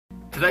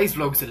Today's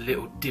vlog's a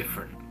little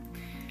different,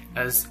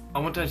 as I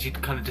want to actually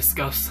kind of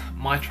discuss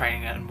my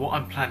training and what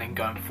I'm planning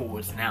going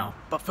forwards now.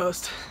 But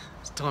first,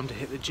 it's time to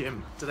hit the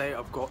gym. Today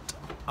I've got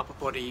upper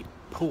body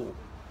pull.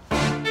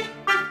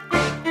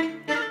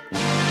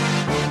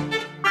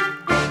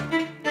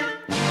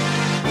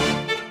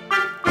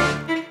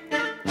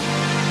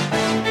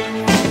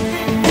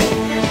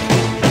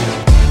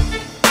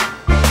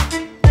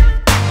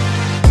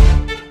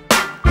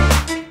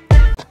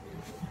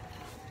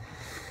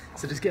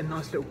 So just get a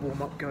nice little warm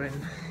up going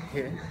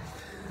here.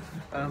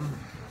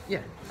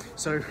 Yeah,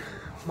 so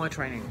my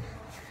training.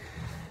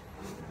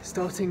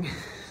 Starting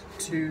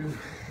to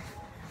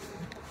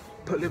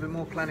put a little bit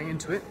more planning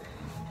into it.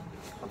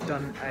 I've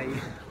done a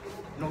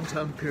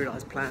long-term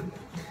periodised plan.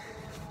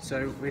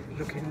 So we're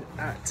looking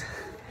at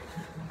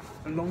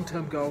a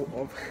long-term goal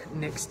of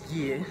next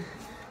year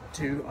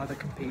to either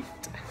compete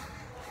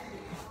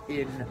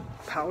in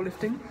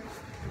powerlifting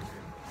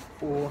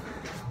or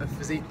a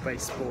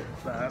physique-based sport,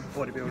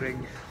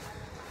 bodybuilding,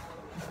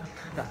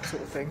 that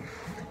sort of thing.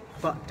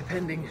 But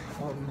depending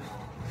on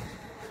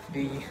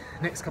the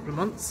next couple of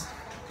months,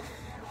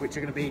 which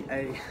are going to be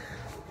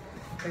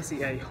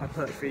basically a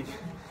hypertrophy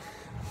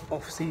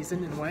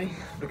off-season in a way,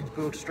 looking to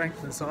build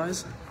strength and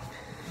size.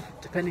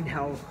 Depending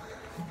how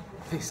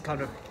this kind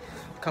of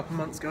couple of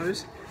months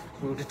goes,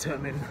 will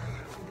determine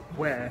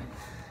where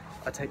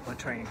I take my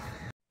training.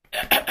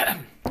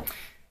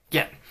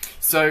 Yeah,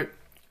 so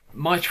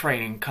my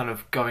training kind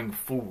of going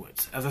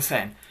forwards, as I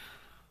said,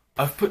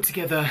 I've put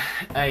together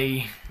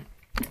a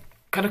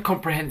kind of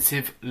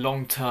comprehensive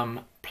long-term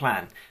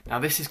plan. Now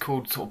this is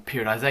called sort of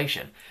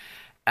periodization,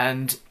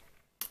 and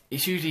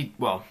it's usually,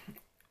 well,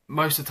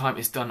 most of the time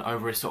it's done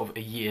over a sort of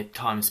a year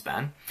time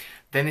span.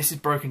 Then this is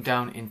broken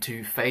down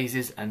into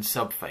phases and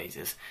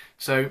sub-phases.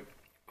 So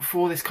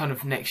for this kind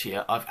of next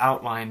year, I've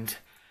outlined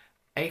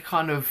a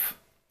kind of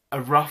a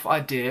rough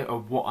idea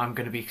of what I'm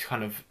going to be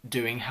kind of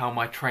doing, how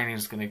my training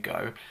is going to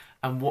go,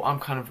 and what I'm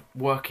kind of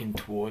working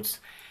towards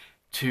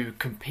to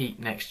compete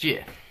next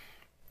year.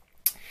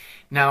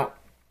 Now,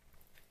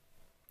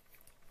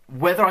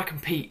 whether I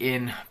compete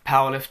in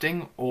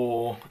powerlifting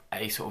or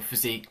a sort of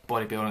physique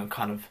bodybuilding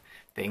kind of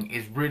thing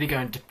is really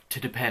going to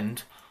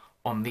depend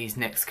on these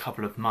next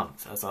couple of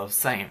months, as I was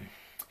saying.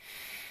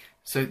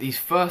 So these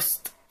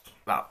first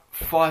about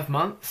 5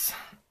 months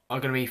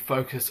are going to be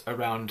focused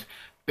around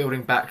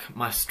building back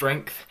my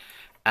strength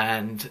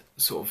and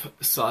sort of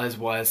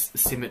size-wise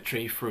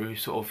symmetry through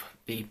sort of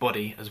the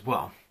body as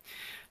well.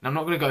 Now I'm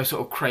not going to go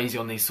sort of crazy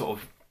on these sort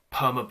of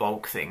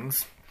perma-bulk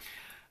things.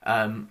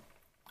 I'm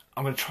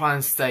going to try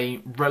and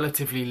stay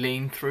relatively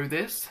lean through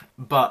this,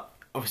 but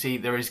obviously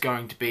there is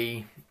going to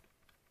be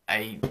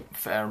a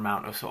fair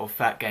amount of sort of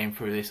fat gain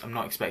through this. I'm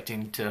not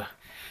expecting to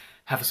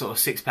have a sort of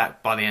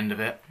six-pack by the end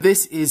of it.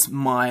 This is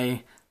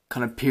my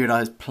kind of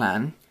periodized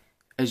plan.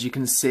 As you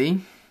can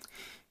see,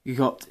 you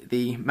got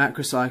the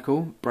macro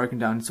cycle broken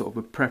down in sort of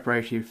a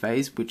preparatory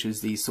phase, which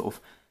is the sort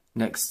of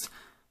next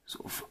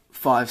sort of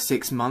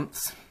 5-6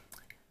 months,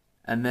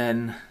 and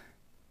then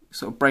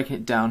sort of breaking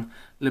it down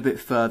a little bit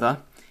further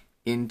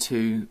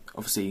into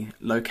obviously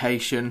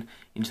location,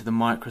 into the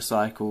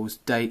microcycles,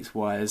 dates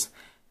wise,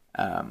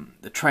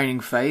 the training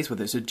phase,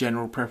 whether it's a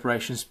general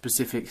preparation,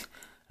 specific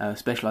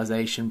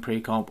specialization,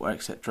 pre-comp, or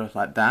etc.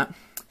 like that.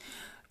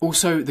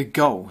 Also the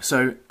goal.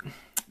 So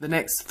the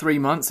next 3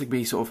 months are going to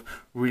be sort of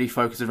really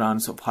focused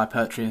around sort of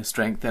hypertrophy and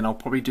strength. Then I'll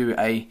probably do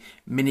a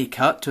mini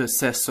cut to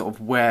assess sort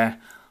of where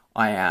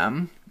I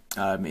am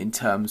in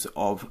terms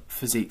of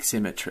physique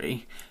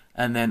symmetry,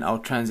 and then I'll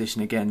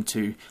transition again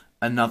to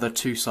another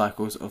 2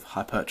 cycles of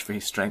hypertrophy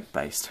strength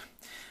based.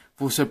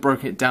 I've also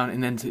broken it down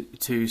and then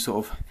to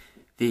sort of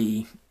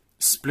the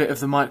split of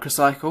the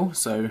microcycle,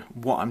 so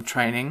what I'm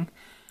training,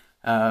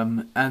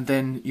 and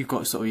then you've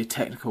got sort of your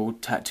technical,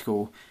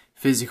 tactical,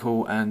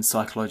 physical and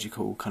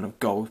psychological kind of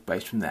goals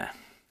based from there.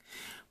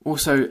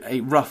 Also a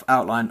rough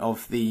outline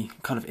of the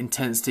kind of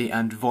intensity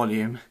and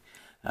volume,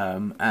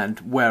 and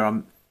where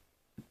I'm,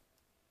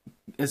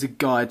 as a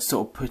guide,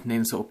 sort of putting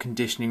in sort of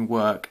conditioning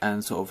work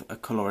and sort of a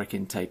caloric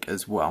intake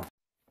as well.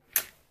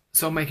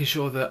 So I'm making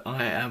sure that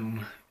I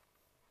am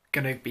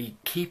going to be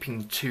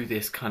keeping to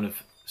this kind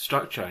of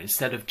structure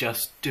instead of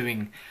just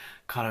doing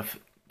kind of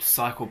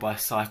cycle by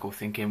cycle,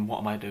 thinking what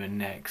am I doing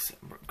next,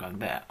 going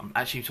there. I'm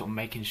actually sort of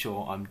making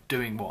sure I'm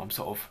doing what I'm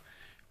sort of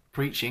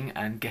preaching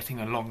and getting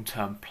a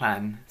long-term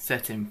plan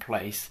set in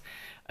place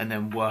and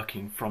then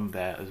working from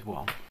there as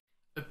well.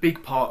 A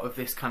big part of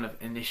this kind of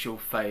initial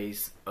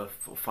phase of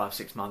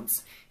 5-6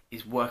 months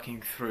is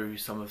working through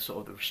some of sort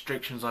of the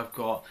restrictions I've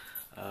got,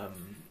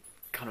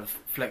 kind of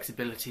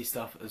flexibility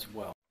stuff as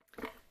well.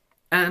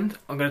 And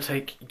I'm going to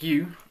take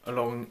you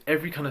along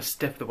every kind of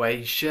step of the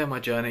way, share my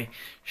journey,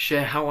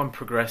 share how I'm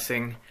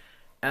progressing,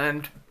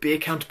 and be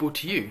accountable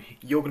to you.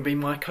 You're going to be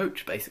my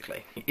coach,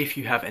 basically. If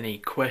you have any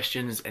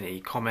questions,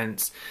 any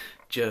comments,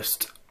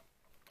 just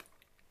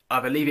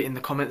either leave it in the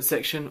comments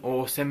section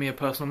or send me a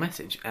personal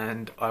message,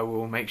 and I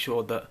will make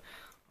sure that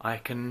I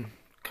can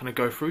kind of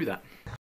go through that.